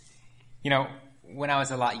You know, when I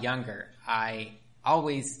was a lot younger, I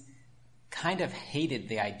always kind of hated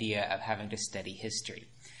the idea of having to study history.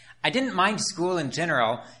 I didn't mind school in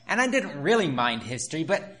general, and I didn't really mind history,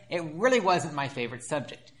 but it really wasn't my favorite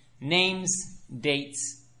subject. Names,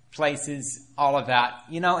 dates, places, all of that.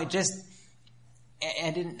 You know, it just,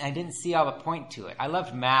 I didn't see all the point to it. I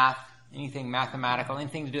loved math, anything mathematical,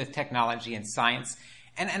 anything to do with technology and science,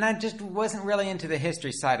 and I just wasn't really into the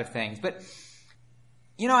history side of things. But,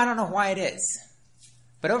 you know, I don't know why it is.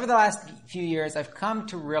 But over the last few years, I've come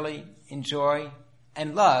to really enjoy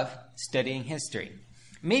and love studying history.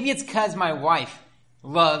 Maybe it's because my wife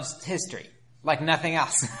loves history like nothing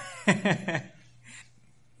else.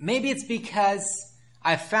 Maybe it's because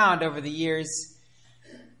I've found over the years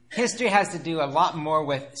history has to do a lot more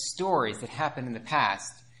with stories that happened in the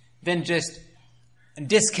past than just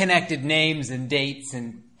disconnected names and dates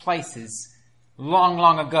and places long,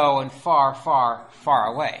 long ago and far, far,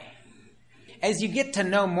 far away. As you get to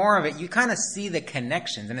know more of it, you kind of see the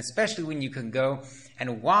connections, and especially when you can go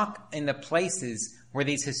and walk in the places where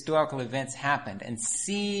these historical events happened and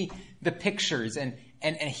see the pictures and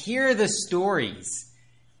hear the stories.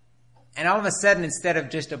 And all of a sudden, instead of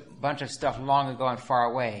just a bunch of stuff long ago and far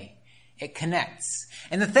away, it connects.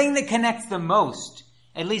 And the thing that connects the most,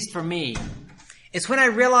 at least for me, is when I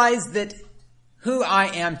realize that who I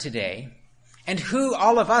am today and who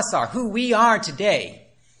all of us are, who we are today,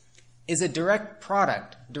 is a direct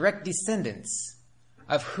product, direct descendants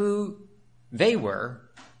of who they were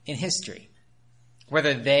in history.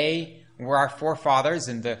 Whether they were our forefathers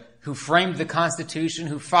and who framed the Constitution,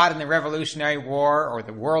 who fought in the Revolutionary War or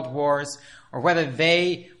the World Wars, or whether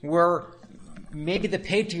they were maybe the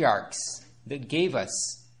patriarchs that gave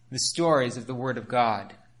us the stories of the Word of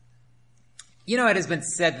God. You know, it has been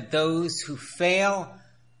said that those who fail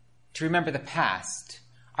to remember the past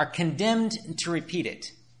are condemned to repeat it.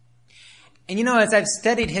 And you know, as I've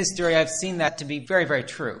studied history, I've seen that to be very, very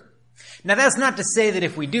true. Now, that's not to say that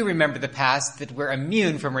if we do remember the past, that we're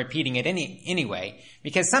immune from repeating it anyway,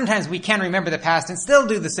 because sometimes we can remember the past and still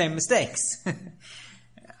do the same mistakes.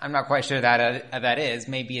 I'm not quite sure that is.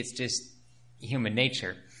 Maybe it's just human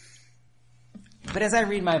nature. But as I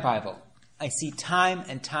read my Bible, I see time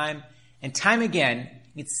and time and time again,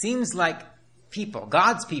 it seems like people,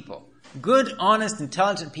 God's people, good, honest,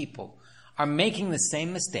 intelligent people, are making the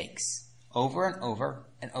same mistakes over and over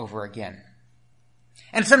and over again.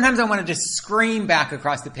 And sometimes I want to just scream back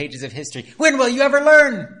across the pages of history, when will you ever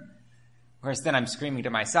learn? Of course, then I'm screaming to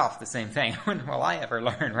myself the same thing. When will I ever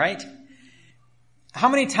learn, right? How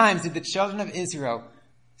many times did the children of Israel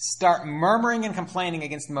start murmuring and complaining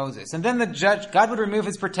against Moses? And then God would remove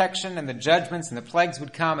his protection and the judgments and the plagues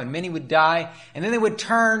would come and many would die. And then they would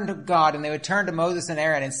turn to God and they would turn to Moses and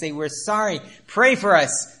Aaron and say, we're sorry, pray for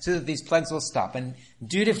us so that these plagues will stop. And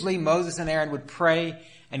dutifully Moses and Aaron would pray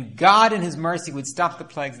and God in his mercy would stop the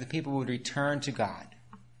plagues. The people would return to God.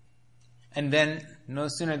 And then no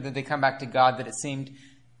sooner did they come back to God that it seemed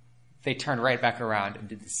they turned right back around and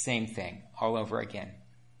did the same thing all over again.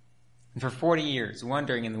 And for 40 years,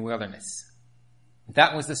 wandering in the wilderness.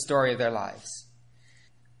 That was the story of their lives.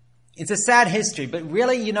 It's a sad history, but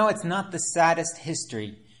really, you know, it's not the saddest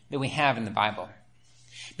history that we have in the Bible.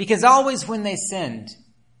 Because always when they sinned,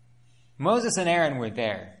 Moses and Aaron were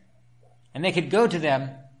there. And they could go to them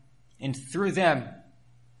and through them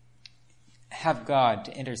have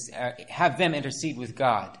them intercede with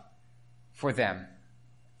God for them.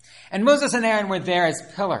 And Moses and Aaron were there as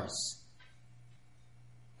pillars,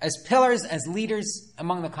 as leaders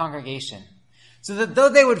among the congregation, so that though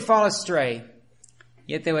they would fall astray,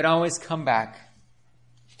 yet they would always come back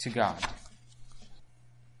to God.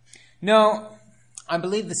 No, I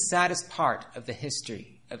believe the saddest part of the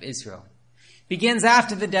history of Israel begins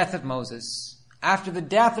after the death of Moses, after the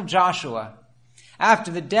death of Joshua,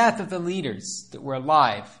 after the death of the leaders that were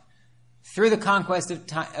alive through the conquest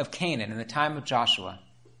of Canaan in the time of Joshua.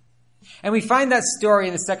 And we find that story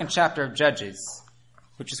in the 2nd chapter of Judges,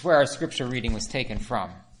 which is where our scripture reading was taken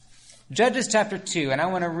from. Judges chapter 2, and I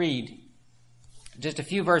want to read just a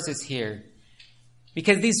few verses here,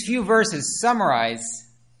 because these few verses summarize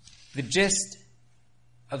the gist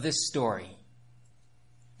of this story.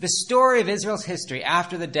 The story of Israel's history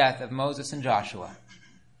after the death of Moses and Joshua,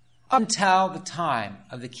 up until the time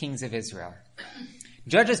of the kings of Israel.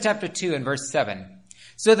 Judges chapter 2 and verse 7.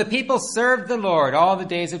 So the people served the Lord all the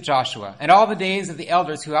days of Joshua, and all the days of the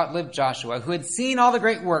elders who outlived Joshua, who had seen all the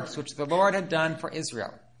great works which the Lord had done for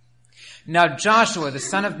Israel. Now Joshua, the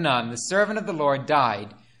son of Nun, the servant of the Lord,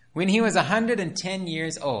 died when he was 110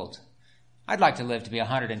 years old. I'd like to live to be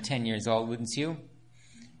 110 years old, wouldn't you?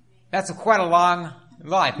 That's quite a long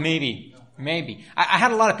life, maybe. Maybe. I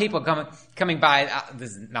had a lot of people coming by, this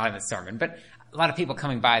is not in the sermon, but a lot of people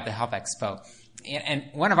coming by at the Health Expo. And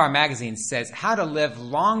one of our magazines says, how to live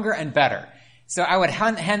longer and better. So I would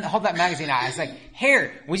hold that magazine out. I was like,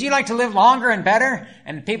 here, would you like to live longer and better?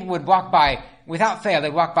 And people would walk by, without fail,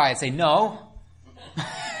 they'd walk by and say, no.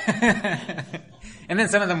 And then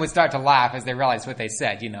some of them would start to laugh as they realized what they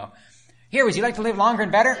said, Here, would you like to live longer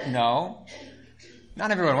and better? No.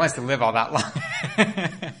 Not everyone wants to live all that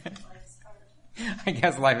long. I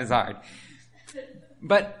guess life is hard.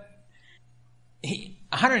 But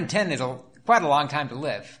 110 is quite a long time to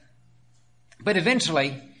live. But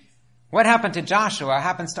eventually, what happened to Joshua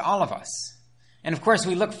happens to all of us. And of course,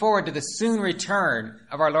 we look forward to the soon return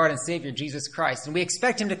of our Lord and Savior, Jesus Christ. And we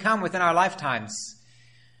expect him to come within our lifetimes.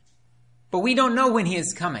 But we don't know when he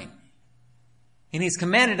is coming. And he's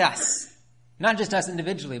commanded us, not just us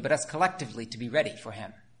individually, but us collectively, to be ready for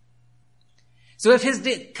him. So if his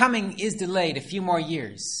coming is delayed a few more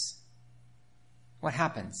years, what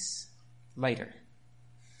happens later?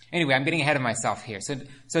 Anyway, I'm getting ahead of myself here.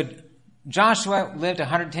 So Joshua lived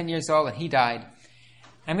 110 years old and he died.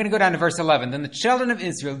 I'm going to go down to verse 11. Then the children of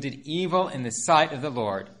Israel did evil in the sight of the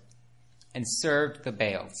Lord and served the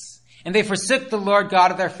Baals. And they forsook the Lord God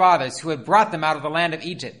of their fathers, who had brought them out of the land of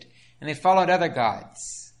Egypt. And they followed other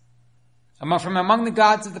gods from among the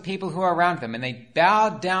gods of the people who are around them. And they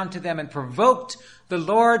bowed down to them and provoked the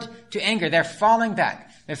Lord to anger. They're falling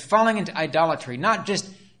back. They're falling into idolatry. Not just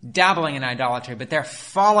dabbling in idolatry, but they're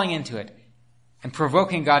falling into it and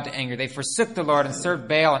provoking God to anger. They forsook the Lord and served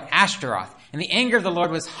Baal and Ashtaroth. And the anger of the Lord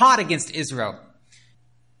was hot against Israel.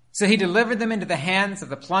 So he delivered them into the hands of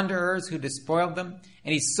the plunderers who despoiled them,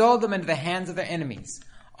 and he sold them into the hands of their enemies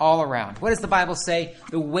all around. What does the Bible say?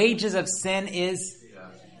 The wages of sin is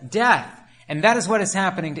death. And that is what is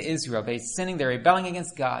happening to Israel. They're sinning, they're rebelling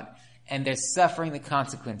against God, and they're suffering the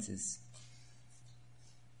consequences.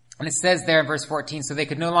 And it says there in verse 14, so they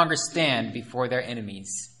could no longer stand before their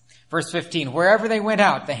enemies. Verse 15, wherever they went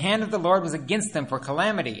out, the hand of the Lord was against them for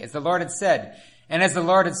calamity, as the Lord had said, and as the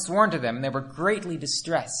Lord had sworn to them, and they were greatly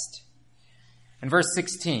distressed. And verse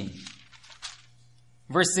 16,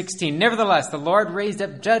 nevertheless, the Lord raised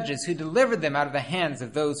up judges who delivered them out of the hands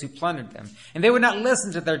of those who plundered them. And they would not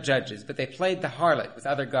listen to their judges, but they played the harlot with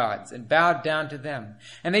other gods and bowed down to them.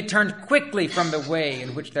 And they turned quickly from the way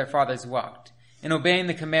in which their fathers walked, in obeying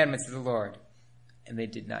the commandments of the Lord. And they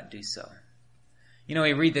did not do so.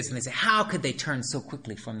 We read this and they say, how could they turn so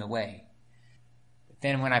quickly from the way? But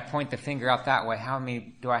then when I point the finger out that way, how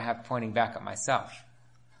many do I have pointing back at myself?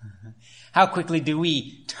 How quickly do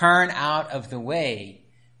we turn out of the way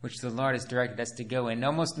which the Lord has directed us to go in?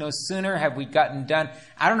 Almost no sooner have we gotten done.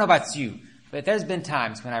 I don't know about you, but there's been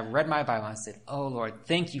times when I've read my Bible and I said, oh Lord,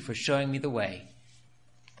 thank you for showing me the way.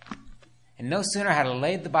 And no sooner had I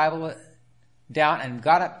laid the Bible down and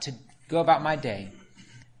got up to go about my day,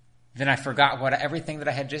 then I forgot everything that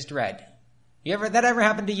I had just read. That ever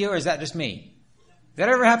happened to you, or is that just me? That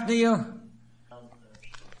ever happened to you?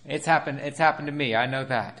 It's happened to me. I know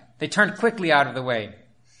that. They turned quickly out of the way.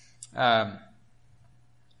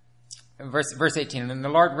 Verse 18, when the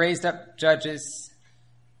Lord raised up judges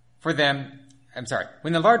for them,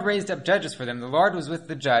 when the Lord raised up judges for them, the Lord was with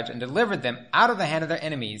the judge and delivered them out of the hand of their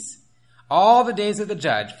enemies all the days of the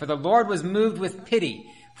judge, for the Lord was moved with pity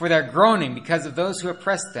for their groaning because of those who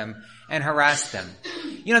oppressed them and harassed them.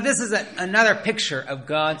 This is another picture of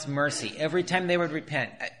God's mercy. Every time they would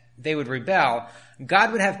rebel,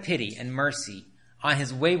 God would have pity and mercy on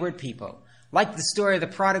his wayward people. Like the story of the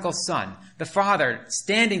prodigal son, the father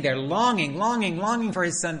standing there longing for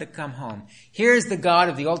his son to come home. Here's the God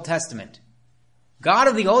of the Old Testament. God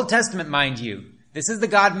of the Old Testament, mind you. This is the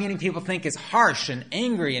God many people think is harsh and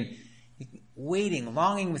angry and waiting,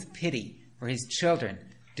 longing with pity for his children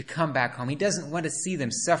to come back home. He doesn't want to see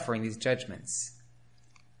them suffering these judgments.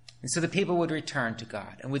 And so the people would return to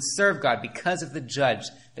God and would serve God because of the judge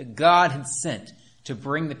that God had sent to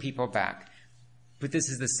bring the people back. But this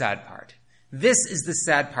is the sad part. This is the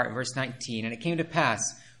sad part, verse 19. And it came to pass,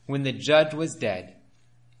 when the judge was dead,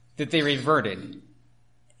 that they reverted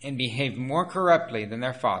and behaved more corruptly than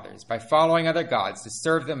their fathers, by following other gods to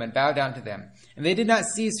serve them and bow down to them. And they did not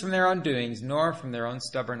cease from their own doings, nor from their own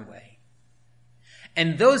stubborn way.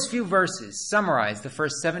 And those few verses summarize the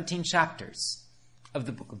first 17 chapters of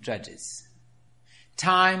the book of Judges.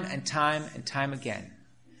 Time and time and time again,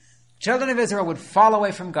 children of Israel would fall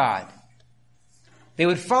away from God. They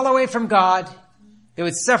would fall away from God. They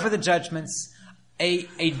would suffer the judgments.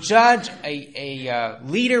 A judge, a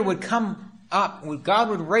leader would come up. God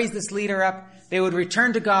would raise this leader up. They would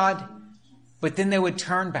return to God, but then they would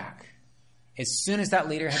turn back as soon as that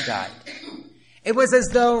leader had died. It was as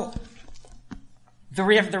though The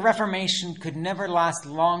Reformation could never last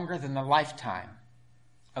longer than the lifetime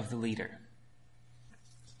of the leader.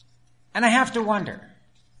 And I have to wonder,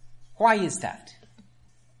 why is that?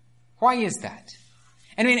 Why is that?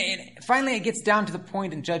 I mean, finally it gets down to the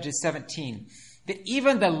point in Judges 17 that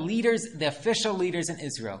even the leaders, the official leaders in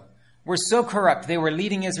Israel, were so corrupt, they were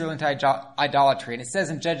leading Israel into idolatry. And it says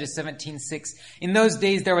in Judges 17:6, in those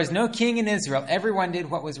days there was no king in Israel. Everyone did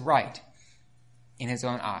what was right in his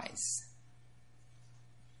own eyes.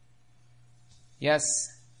 Yes,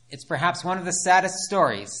 it's perhaps one of the saddest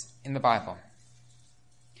stories in the Bible.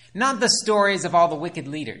 Not the stories of all the wicked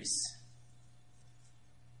leaders,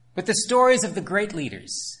 but the stories of the great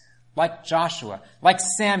leaders, like Joshua, like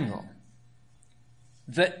Samuel,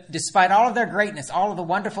 that despite all of their greatness, all of the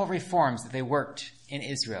wonderful reforms that they worked in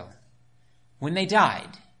Israel, when they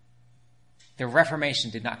died, their reformation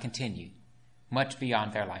did not continue much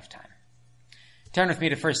beyond their lifetime. Turn with me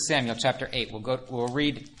to 1 Samuel chapter 8. We'll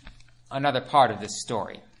read another part of this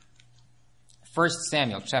story. 1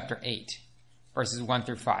 Samuel chapter 8, verses 1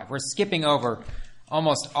 through 5. We're skipping over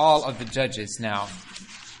almost all of the judges now.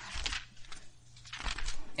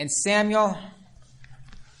 And Samuel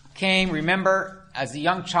came, remember, as a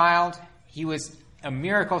young child. He was a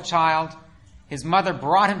miracle child. His mother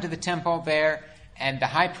brought him to the temple there, and the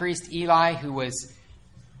high priest Eli, who was,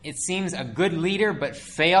 it seems, a good leader, but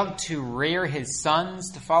failed to rear his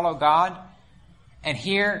sons to follow God. And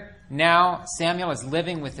here, now, Samuel is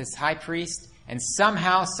living with this high priest, and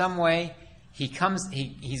somehow, some way,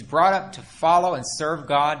 he's brought up to follow and serve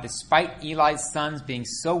God, despite Eli's sons being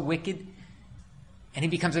so wicked, and he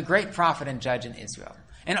becomes a great prophet and judge in Israel.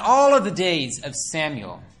 And all of the days of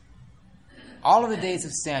Samuel,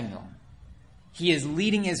 he is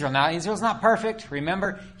leading Israel. Now, Israel's not perfect.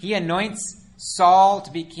 Remember, he anoints Saul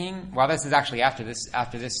to be king. Well, this is actually after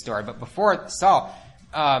this story. But before Saul,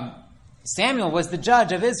 Samuel was the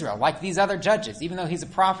judge of Israel, like these other judges. Even though he's a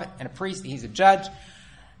prophet and a priest, he's a judge.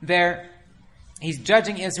 He's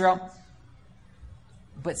judging Israel.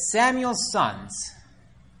 But Samuel's sons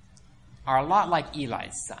are a lot like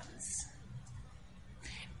Eli's sons.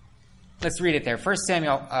 Let's read it there. 1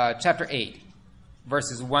 Samuel chapter 8,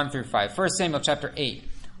 verses 1 through 5. 1 Samuel chapter 8,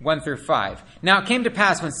 1 through 5. Now it came to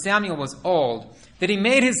pass when Samuel was old that he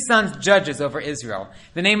made his sons judges over Israel.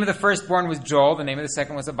 The name of the firstborn was Joel. The name of the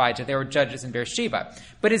second was Abijah. They were judges in Beersheba.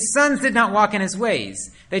 But his sons did not walk in his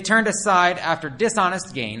ways. They turned aside after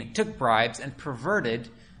dishonest gain, took bribes, and perverted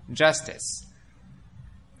justice.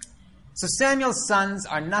 So Samuel's sons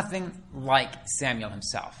are nothing like Samuel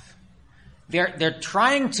himself. They're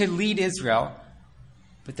trying to lead Israel,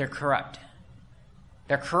 but they're corrupt.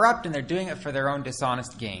 They're corrupt, and they're doing it for their own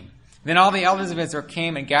dishonest gain. Then all the elders of Israel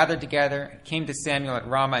came and gathered together, came to Samuel at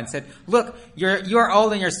Ramah and said, look, you are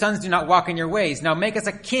old and your sons do not walk in your ways. Now make us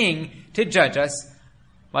a king to judge us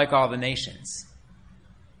like all the nations.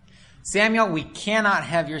 Samuel, we cannot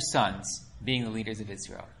have your sons being the leaders of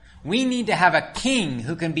Israel. We need to have a king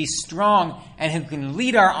who can be strong and who can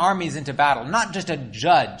lead our armies into battle, not just a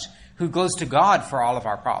judge who goes to God for all of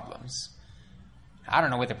our problems. I don't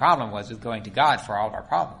know what the problem was with going to God for all of our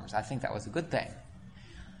problems. I think that was a good thing.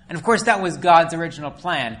 And of course, that was God's original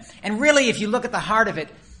plan. And really, if you look at the heart of it,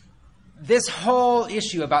 this whole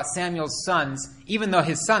issue about Samuel's sons, even though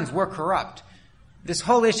his sons were corrupt, this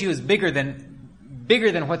whole issue is bigger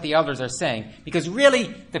than what the elders are saying. Because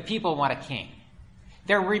really, the people want a king.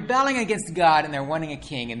 They're rebelling against God and they're wanting a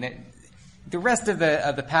king. And the rest of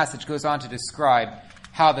the passage goes on to describe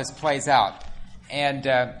how this plays out. And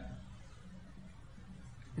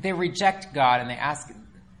they reject God and they ask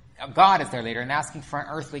God as their leader and asking for an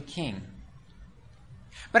earthly king.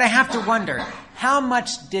 But I have to wonder, how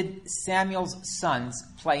much did Samuel's sons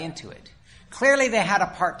play into it? Clearly they had a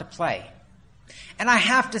part to play. And I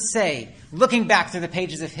have to say, looking back through the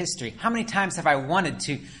pages of history, how many times have I wanted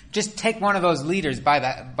to just take one of those leaders by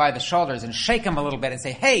the shoulders and shake him a little bit and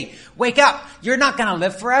say, hey, wake up, you're not going to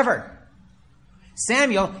live forever.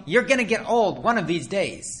 Samuel, you're going to get old one of these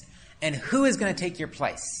days. And who is going to take your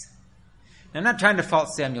place? Now, I'm not trying to fault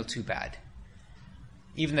Samuel too bad.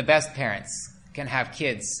 Even the best parents can have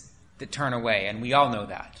kids that turn away, and we all know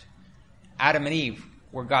that. Adam and Eve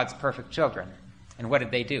were God's perfect children. And what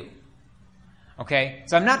did they do? Okay?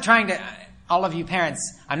 So I'm not trying to, all of you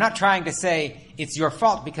parents, I'm not trying to say it's your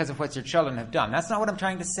fault because of what your children have done. That's not what I'm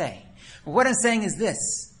trying to say. But what I'm saying is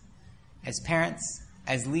this. As parents,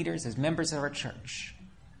 as leaders, as members of our church,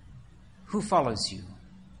 who follows you?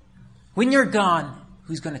 When you're gone,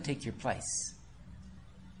 who's going to take your place?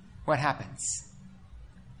 What happens?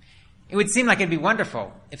 It would seem like it'd be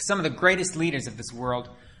wonderful if some of the greatest leaders of this world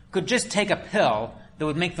could just take a pill that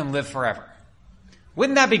would make them live forever.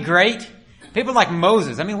 Wouldn't that be great? People like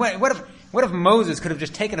Moses. I mean, what if Moses could have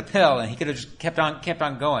just taken a pill and he could have just kept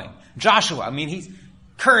on going? Joshua, I mean, he's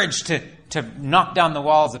courage to knock down the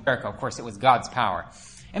walls of Jericho. Of course, it was God's power.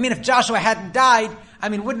 I mean, if Joshua hadn't died, I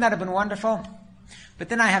mean, wouldn't that have been wonderful? But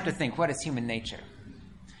then I have to think, what is human nature?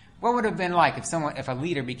 What would it have been like if a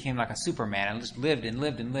leader became like a Superman and just lived and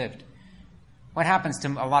lived and lived? What happens to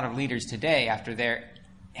a lot of leaders today after they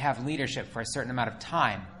have leadership for a certain amount of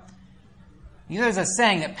time? You know, there's a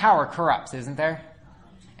saying that power corrupts, isn't there?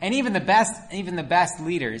 And even the best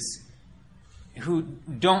leaders who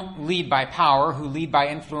don't lead by power, who lead by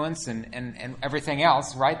influence and everything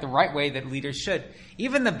else, right? The right way that leaders should.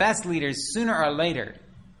 Even the best leaders, sooner or later,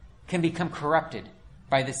 can become corrupted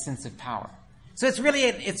by this sense of power. So it's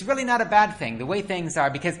really not a bad thing, the way things are,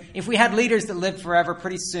 because if we had leaders that lived forever,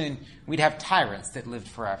 pretty soon we'd have tyrants that lived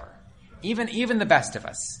forever. Even the best of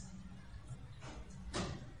us.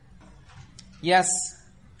 Yes,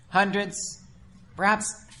 hundreds,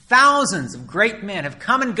 perhaps thousands of great men have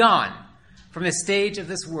come and gone from the stage of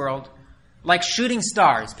this world like shooting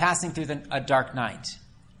stars passing through a dark night.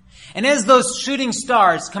 And as those shooting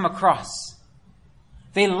stars come across,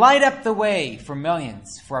 they light up the way for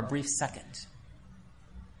millions for a brief second.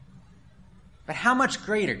 But how much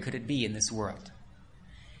greater could it be in this world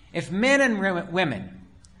if men and women,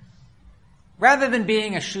 rather than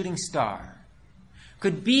being a shooting star,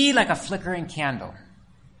 could be like a flickering candle?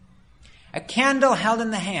 A candle held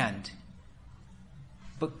in the hand,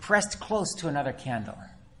 but pressed close to another candle,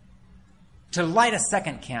 to light a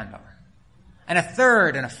second candle, and a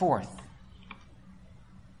third and a fourth,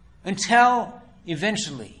 until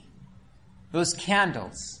eventually those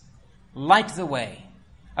candles light the way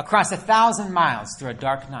across 1,000 miles through a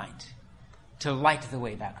dark night to light the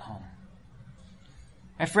way back home.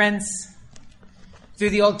 My friends,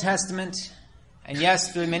 through the Old Testament, and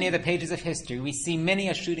yes, through many of the pages of history, we see many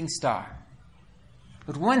a shooting star.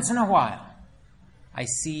 But once in a while, I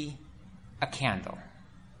see a candle.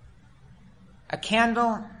 A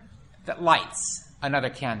candle that lights another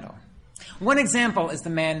candle. One example is the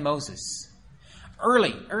man Moses.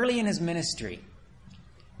 Early in his ministry,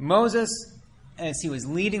 Moses, as he was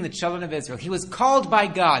leading the children of Israel, he was called by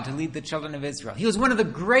God to lead the children of Israel. He was one of the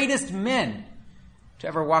greatest men to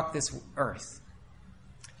ever walk this earth.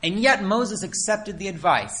 And yet Moses accepted the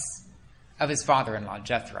advice of his father-in-law,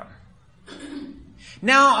 Jethro.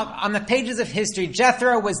 Now, on the pages of history,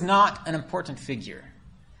 Jethro was not an important figure.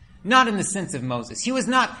 Not in the sense of Moses. He was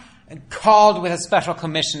not called with a special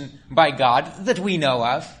commission by God that we know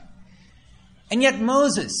of. And yet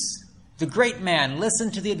Moses, the great man,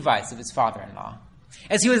 listened to the advice of his father-in-law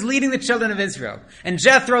as he was leading the children of Israel. And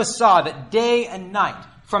Jethro saw that day and night,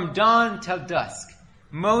 from dawn till dusk,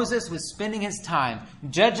 Moses was spending his time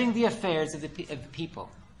judging the affairs of the people.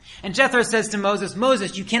 And Jethro says to Moses,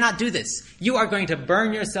 Moses, you cannot do this. You are going to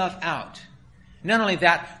burn yourself out. Not only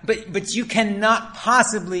that, but you cannot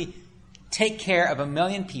possibly take care of 1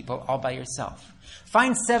 million people all by yourself.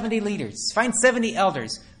 Find 70 leaders. Find 70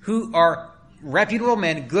 elders who are reputable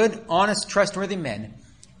men, good, honest, trustworthy men,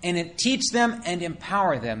 and teach them and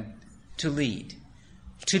empower them to lead,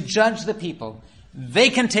 to judge the people. They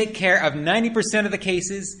can take care of 90% of the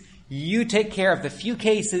cases. You take care of the few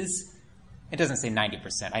cases. It doesn't say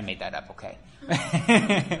 90%. I made that up, okay?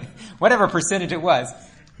 Whatever percentage it was,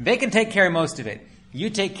 they can take care of most of it. You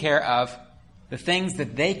take care of the things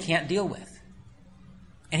that they can't deal with.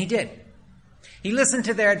 And he did. He listened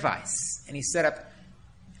to their advice, and he set up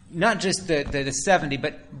not just the 70,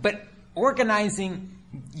 but organizing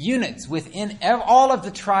units within all of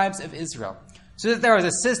the tribes of Israel, so that there was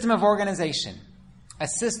a system of organization, a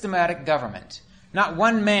systematic government, not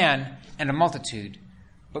one man and a multitude,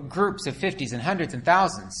 but groups of 50s and hundreds and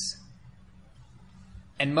thousands.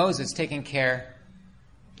 And Moses taking care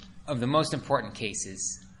of the most important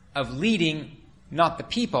cases, of leading not the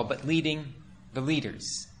people, but leading the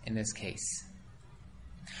leaders in this case.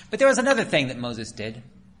 But there was another thing that Moses did.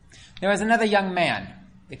 There was another young man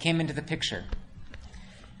that came into the picture.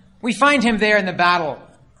 We find him there in the battle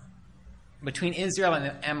between Israel and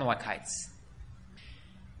the Amalekites.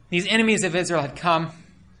 These enemies of Israel had come,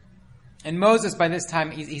 and Moses, by this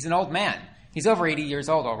time, he's an old man. He's over 80 years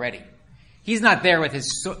old already. He's not there with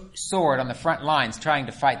his sword on the front lines trying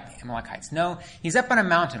to fight the Amalekites. No, he's up on a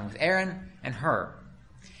mountain with Aaron and Hur.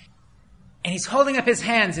 And he's holding up his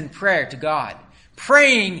hands in prayer to God,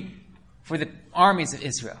 praying for the armies of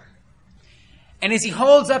Israel. And as he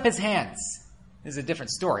holds up his hands, this is a different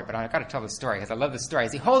story, but I've got to tell the story because I love the story.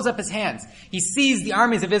 As he holds up his hands, he sees the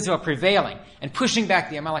armies of Israel prevailing and pushing back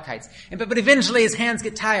the Amalekites. But eventually his hands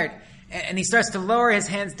get tired, and he starts to lower his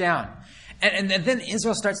hands down. And then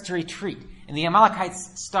Israel starts to retreat, and the Amalekites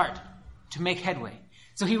start to make headway.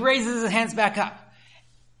 So he raises his hands back up,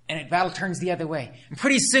 and the battle turns the other way. And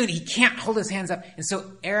pretty soon, he can't hold his hands up. And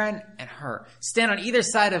so Aaron and Hur stand on either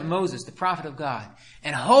side of Moses, the prophet of God,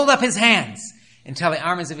 and hold up his hands until the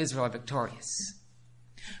armies of Israel are victorious.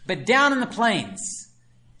 But down in the plains,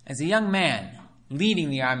 as a young man leading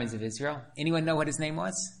the armies of Israel, anyone know what his name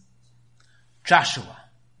was? Joshua.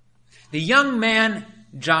 The young man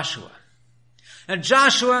Joshua. Now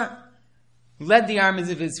Joshua led the armies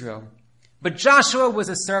of Israel, but Joshua was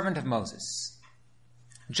a servant of Moses.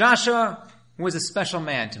 Joshua was a special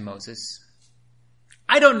man to Moses.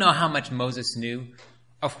 I don't know how much Moses knew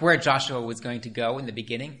of where Joshua was going to go in the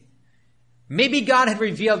beginning. Maybe God had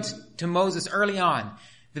revealed to Moses early on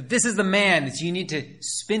that this is the man that you need to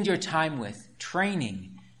spend your time with,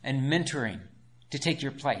 training and mentoring to take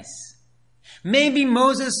your place. Maybe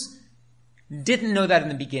Moses didn't know that in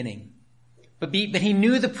the beginning, but he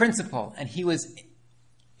knew the principle, and he was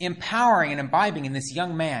empowering and imbibing in this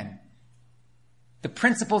young man the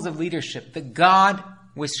principles of leadership that God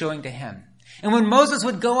was showing to him. And when Moses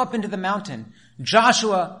would go up into the mountain,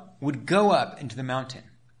 Joshua would go up into the mountain.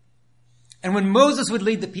 And when Moses would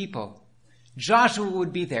lead the people, Joshua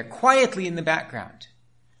would be there quietly in the background,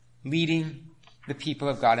 leading the people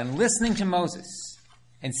of God and listening to Moses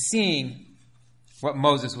and seeing what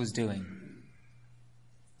Moses was doing.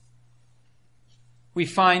 We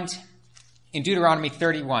find in Deuteronomy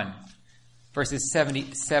 31, verses 7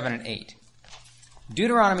 and 8.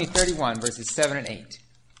 Deuteronomy 31, verses 7 and 8.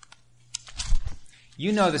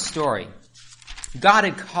 You know the story. God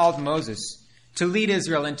had called Moses to lead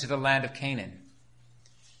Israel into the land of Canaan.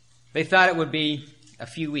 They thought it would be a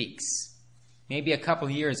few weeks, maybe a couple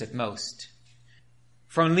years at most,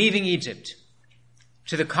 from leaving Egypt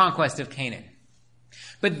to the conquest of Canaan.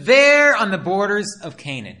 But there on the borders of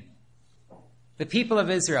Canaan, the people of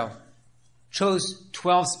Israel chose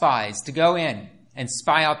 12 spies to go in and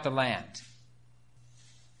spy out the land.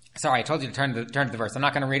 Sorry, I told you to turn to the verse. I'm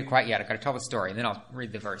not going to read it quite yet. I've got to tell the story, and then I'll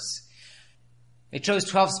read the verse. They chose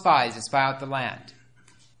 12 spies to spy out the land.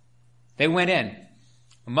 They went in.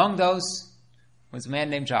 Among those was a man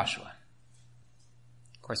named Joshua.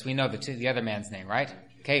 Of course, we know the other man's name, right?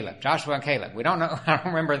 Caleb. Joshua and Caleb. We don't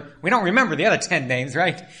remember the other 10 names,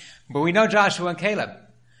 right? But we know Joshua and Caleb.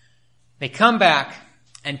 They come back,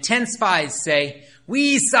 and 10 spies say,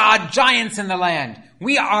 "We saw giants in the land.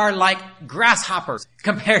 We are like grasshoppers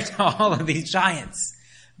compared to all of these giants.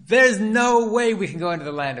 There's no way we can go into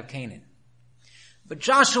the land of Canaan." But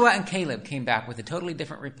Joshua and Caleb came back with a totally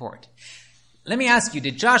different report. Let me ask you,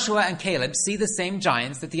 did Joshua and Caleb see the same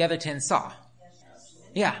giants that the other 10 saw?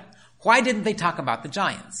 Yeah. Why didn't they talk about the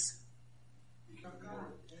giants?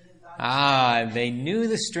 They knew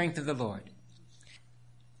the strength of the Lord.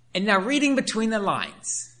 And now, reading between the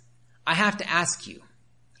lines, I have to ask you,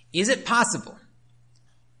 is it possible?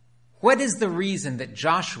 What is the reason that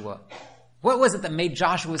what was it that made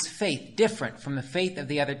Joshua's faith different from the faith of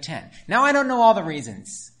the other 10? Now, I don't know all the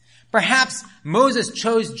reasons. Perhaps Moses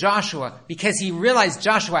chose Joshua because he realized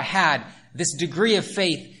Joshua had this degree of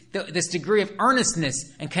faith, this degree of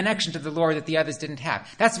earnestness and connection to the Lord that the others didn't have.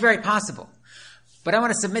 That's very possible. But I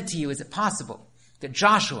want to submit to you, is it possible that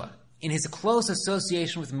Joshua, in his close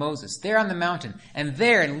association with Moses, there on the mountain, and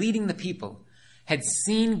there in leading the people, had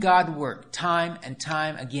seen God work time and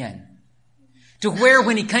time again, to where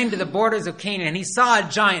when he came to the borders of Canaan and he saw a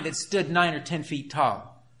giant that stood 9 or 10 feet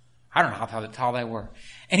tall, I don't know how tall they were,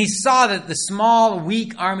 and he saw that the small,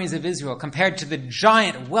 weak armies of Israel compared to the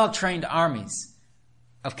giant, well-trained armies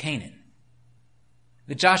of Canaan,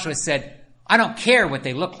 that Joshua said, "I don't care what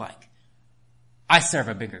they look like. I serve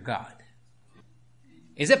a bigger God."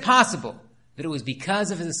 Is it possible that it was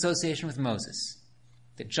because of his association with Moses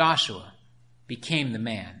that Joshua became the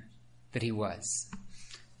man that he was?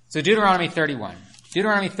 So Deuteronomy 31,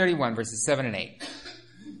 verses 7 and 8.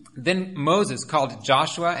 Then Moses called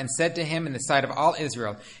Joshua and said to him in the sight of all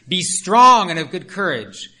Israel, "Be strong and of good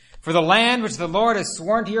courage, for the land which the Lord has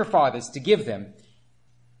sworn to your fathers to give them."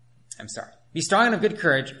 Be strong and of good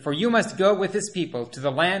courage, for you must go with this people to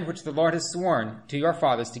the land which the Lord has sworn to your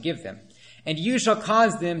fathers to give them, and you shall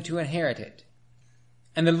cause them to inherit it.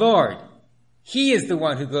 And the Lord, He is the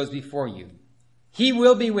one who goes before you. He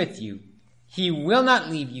will be with you. He will not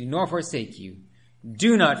leave you nor forsake you.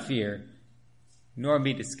 Do not fear, nor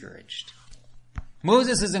be discouraged.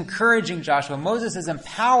 Moses is encouraging Joshua. Moses is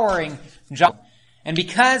empowering Joshua. And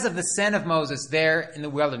because of the sin of Moses there in the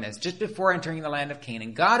wilderness, just before entering the land of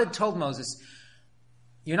Canaan, God had told Moses,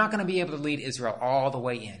 you're not going to be able to lead Israel all the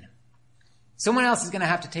way in. Someone else is going to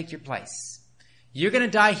have to take your place. You're going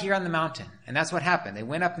to die here on the mountain. And that's what happened. They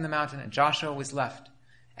went up in the mountain and Joshua was left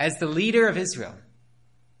as the leader of Israel.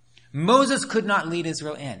 Moses could not lead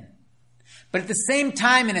Israel in. But at the same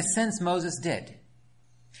time, in a sense, Moses did.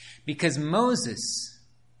 Because Moses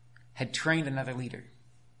had trained another leader.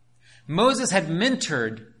 Moses had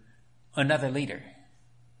mentored another leader.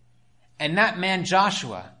 And that man,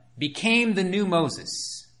 Joshua, became the new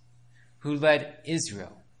Moses who led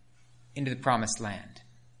Israel into the promised land.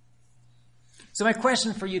 So my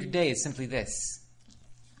question for you today is simply this.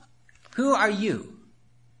 Who are you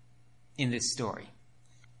in this story?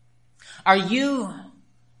 Are you,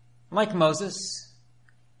 like Moses,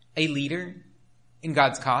 a leader in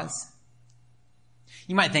God's cause?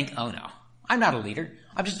 You might think, oh no, I'm not a leader.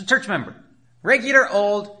 I'm just a church member. Regular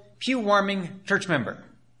old, pew-warming church member.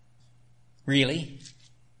 Really?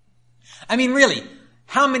 I mean, really,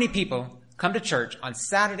 how many people come to church on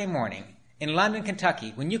Saturday morning in London,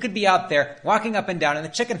 Kentucky, when you could be out there walking up and down in the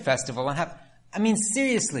chicken festival and have, I mean,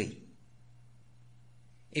 seriously,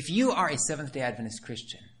 if you are a Seventh-day Adventist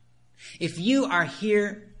Christian, if you are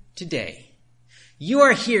here today, you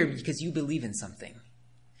are here because you believe in something.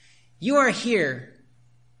 You are here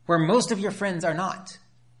where most of your friends are not.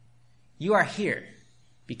 You are here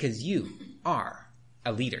because you are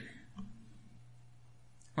a leader.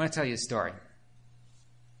 I want to tell you a story.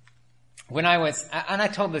 When I was, and I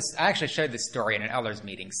actually shared this story in an elders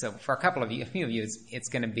meeting, so for a few of you, it's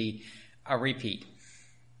going to be a repeat.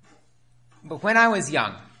 But when I was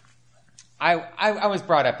young, I was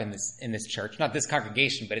brought up in this church, not this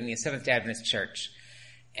congregation, but in the Seventh-day Adventist Church.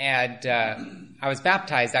 And I was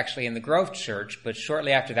baptized actually in the Grove Church, but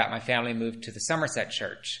shortly after that, my family moved to the Somerset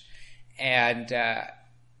Church. And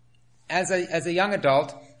as a young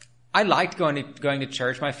adult, I liked going to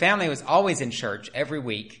church. My family was always in church every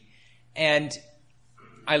week, and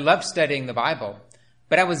I loved studying the Bible.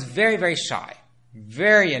 But I was very, very shy,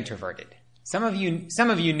 very introverted. Some of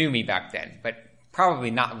you knew me back then, but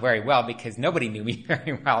probably not very well because nobody knew me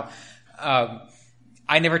very well.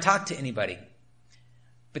 I never talked to anybody.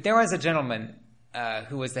 But there was a gentleman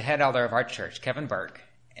who was the head elder of our church, Kevin Burke,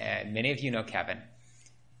 and many of you know Kevin.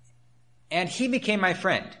 And he became my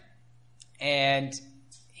friend. And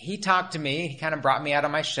he talked to me. He kind of brought me out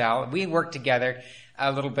of my shell. We worked together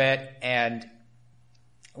a little bit, and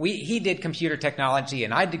he did computer technology,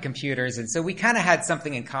 and I did computers, and so we kind of had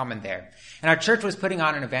something in common there. And our church was putting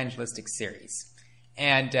on an evangelistic series.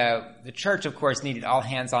 And the church, of course, needed all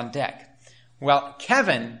hands on deck. Well,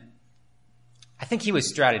 Kevin, I think he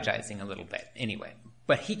was strategizing a little bit anyway.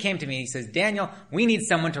 But he came to me and he says, Daniel, we need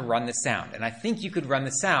someone to run the sound. And I think you could run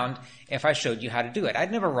the sound if I showed you how to do it.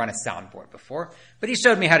 I'd never run a soundboard before, but he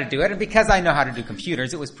showed me how to do it. And because I know how to do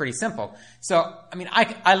computers, it was pretty simple. So, I mean,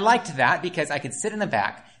 I liked that because I could sit in the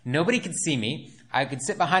back. Nobody could see me. I could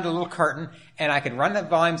sit behind a little curtain and I could run the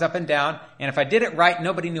volumes up and down. And if I did it right,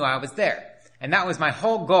 nobody knew I was there. And that was my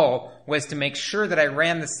whole goal, was to make sure that I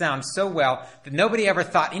ran the sound so well that nobody ever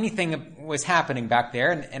thought anything was happening back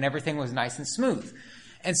there and everything was nice and smooth.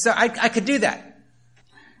 And so I could do that.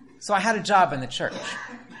 So I had a job in the church.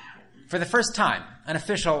 For the first time, an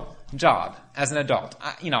official job as an adult.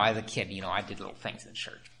 As a kid, I did little things in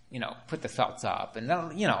church. Put the felts up and,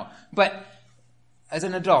 But as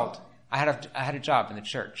an adult, I had a job in the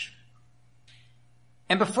church.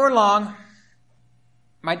 And before long,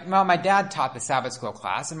 my dad taught the Sabbath school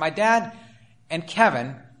class, and my dad and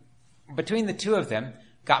Kevin, between the two of them,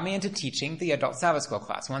 got me into teaching the adult Sabbath school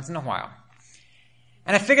class once in a while.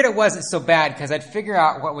 And I figured it wasn't so bad because I'd figure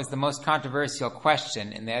out what was the most controversial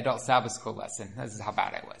question in the adult Sabbath school lesson. This is how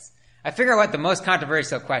bad I was. I figured out what the most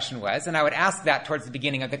controversial question was, and I would ask that towards the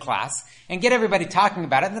beginning of the class and get everybody talking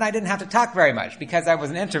about it, and then I didn't have to talk very much because I was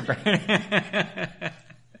an introvert.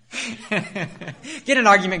 Get an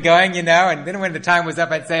argument going, and then when the time was up,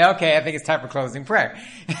 I'd say, okay, I think it's time for closing prayer.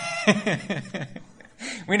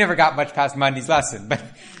 We never got much past Monday's lesson, but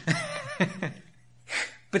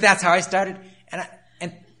that's how I started.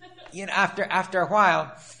 And after a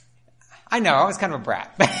while, I know I was kind of a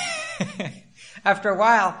brat, but after a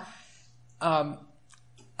while,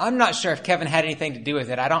 I'm not sure if Kevin had anything to do with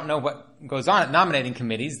it. I don't know what goes on at nominating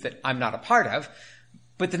committees that I'm not a part of,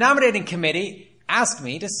 but the nominating committee asked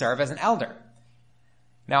me to serve as an elder.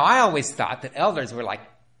 Now, I always thought that elders were like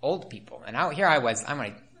old people, and here I was, I'm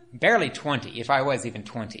like barely 20, if I was even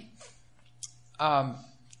 20. And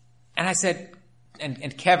I said,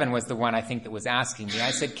 and Kevin was the one I think that was asking me.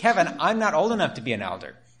 I said, Kevin, I'm not old enough to be an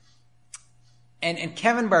elder. And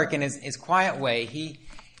Kevin Burke, in his quiet way,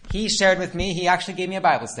 he shared with me, he actually gave me a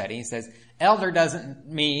Bible study. He says, elder doesn't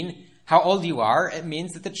mean how old you are. It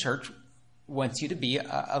means that the church wants you to be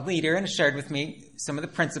a leader, and shared with me some of the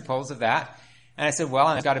principles of that. And I said, well,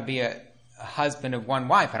 I've got to be a husband of one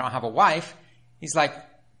wife. I don't have a wife. He's like,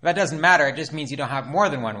 That doesn't matter. It just means you don't have more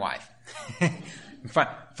than one wife.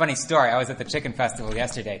 Funny story. I was at the chicken festival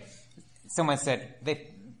yesterday. Someone said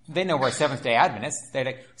they know we're Seventh-day Adventists. They're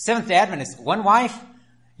like, Seventh-day Adventists, one wife?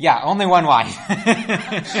 Yeah, only one wife.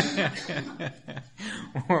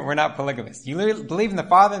 We're not polygamists. You believe in the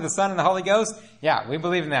Father, the Son, and the Holy Ghost? Yeah, we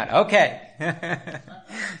believe in that. Okay.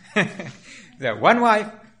 So one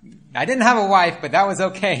wife. I didn't have a wife, but that was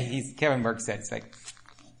okay. Kevin Burke said. It's like,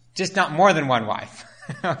 just not more than one wife.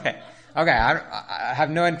 Okay. I have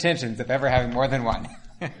no intentions of ever having more than one.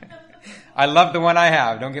 I love the one I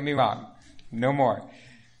have. Don't get me wrong. No more.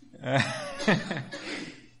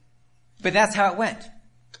 But that's how it went.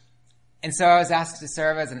 And so I was asked to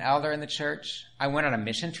serve as an elder in the church. I went on a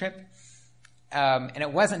mission trip. And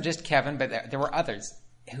it wasn't just Kevin, but there were others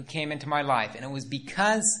who came into my life. And it was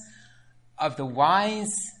because of the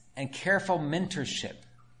wise and careful mentorship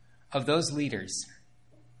of those leaders.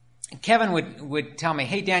 Kevin would tell me,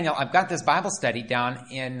 hey, Daniel, I've got this Bible study down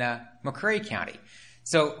in McCreary County.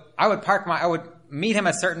 So I would meet him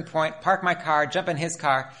at a certain point, park my car, jump in his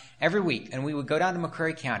car every week, and we would go down to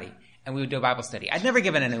McCreary County, and we would do a Bible study. I'd never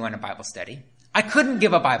given anyone a Bible study. I couldn't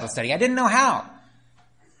give a Bible study. I didn't know how.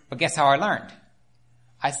 But guess how I learned?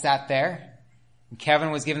 I sat there, and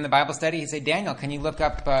Kevin was giving the Bible study. He said, Daniel, can you look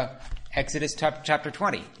up Exodus chapter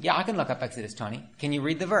 20? Yeah, I can look up Exodus 20. Can you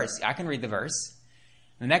read the verse? Yeah, I can read the verse.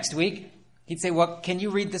 The next week, he'd say, well, can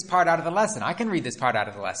you read this part out of the lesson? I can read this part out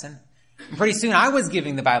of the lesson. And pretty soon I was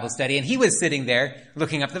giving the Bible study and he was sitting there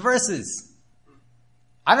looking up the verses.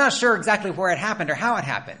 I'm not sure exactly where it happened or how it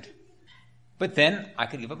happened. But then I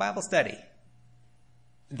could give a Bible study.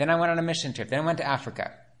 Then I went on a mission trip. Then I went to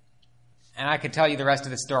Africa. And I could tell you the rest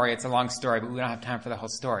of the story. It's a long story, but we don't have time for the whole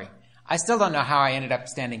story. I still don't know how I ended up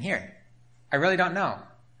standing here. I really don't know.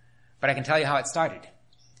 But I can tell you how it started.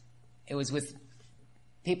 It was with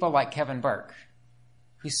people like Kevin Burke,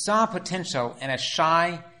 who saw potential in a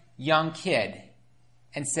shy young kid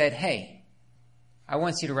and said, hey, I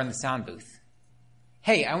want you to run the sound booth.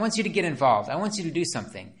 Hey, I want you to get involved. I want you to do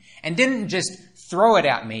something. And didn't just throw it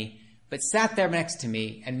at me, but sat there next to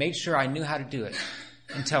me and made sure I knew how to do it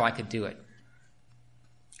until I could do it.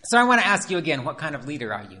 So I want to ask you again, what kind of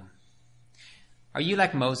leader are you? Are you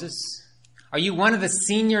like Moses? Are you one of the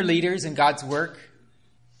senior leaders in God's work?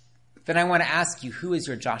 Then I want to ask you, who is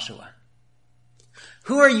your Joshua?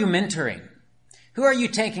 Who are you mentoring? Who are you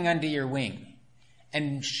taking under your wing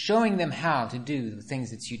and showing them how to do the things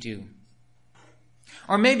that you do?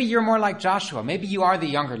 Or maybe you're more like Joshua. Maybe you are the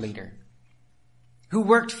younger leader who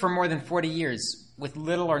worked for more than 40 years with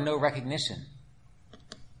little or no recognition,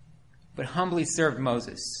 but humbly served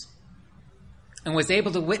Moses and was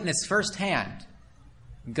able to witness firsthand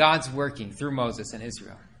God's working through Moses and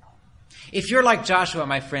Israel. If you're like Joshua,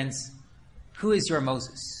 my friends, who is your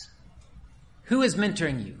Moses? Who is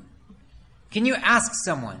mentoring you? Can you ask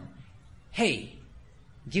someone, hey,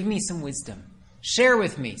 give me some wisdom. Share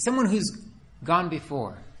with me, someone who's gone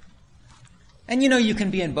before. And you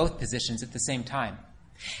can be in both positions at the same time.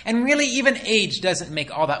 And really, even age doesn't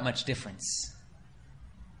make all that much difference.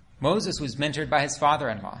 Moses was mentored by his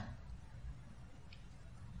father-in-law.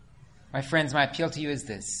 My friends, my appeal to you is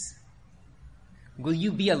this. Will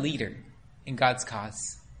you be a leader in God's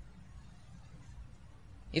cause?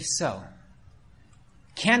 If so,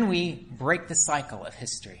 can we break the cycle of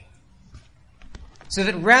history? So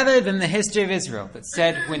that rather than the history of Israel that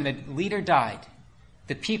said when the leader died,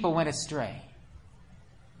 the people went astray,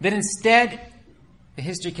 that instead the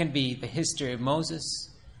history can be the history of Moses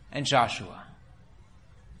and Joshua,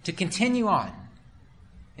 to continue on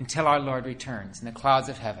until our Lord returns in the clouds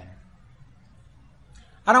of heaven.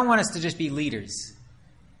 I don't want us to just be leaders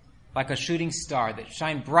like a shooting star that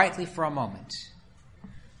shine brightly for a moment,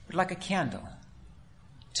 but like a candle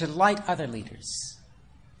to light other leaders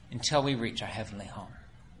until we reach our heavenly home.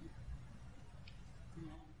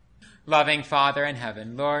 Loving Father in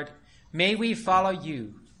heaven, Lord, may we follow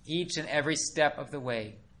you each and every step of the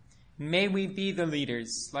way. May we be the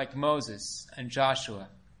leaders like Moses and Joshua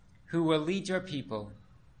who will lead your people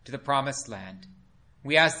to the promised land.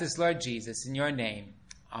 We ask this, Lord Jesus, in your name.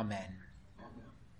 Amen.